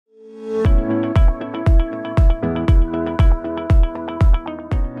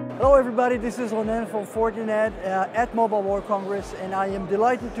everybody, this is Ronen from Fortinet at Mobile World Congress, and I am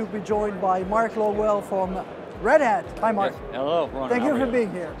delighted to be joined by Mark Longwell from RedHat. Hi Mark. Yes. Hello, Ronen. Thank you for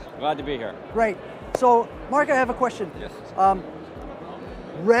being here. Glad to be here. Great. So Mark, I have a question. Yes.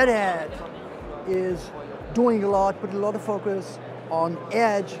 RedHat is doing a lot, putting a lot of focus on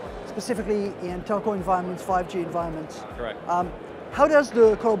edge, specifically in telco environments, 5G environments. Correct. How does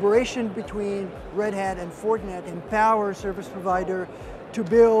the collaboration between RedHat and Fortinet empower service provider to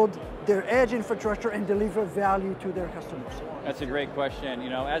build their edge infrastructure and deliver value to their customers? That's a great question.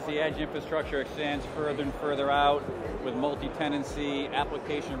 You know, as the edge infrastructure extends further and further out with multi-tenancy,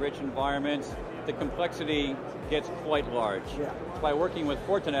 application-rich environments, the complexity gets quite large. Yeah. By working with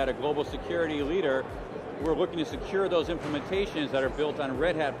Fortinet, a global security leader, we're looking to secure those implementations that are built on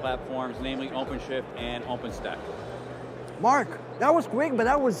Red Hat platforms, namely OpenShift and OpenStack. Mark, that was quick, but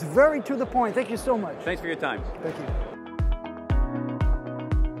that was very to the point. Thank you so much. Thanks for your time. Thank you.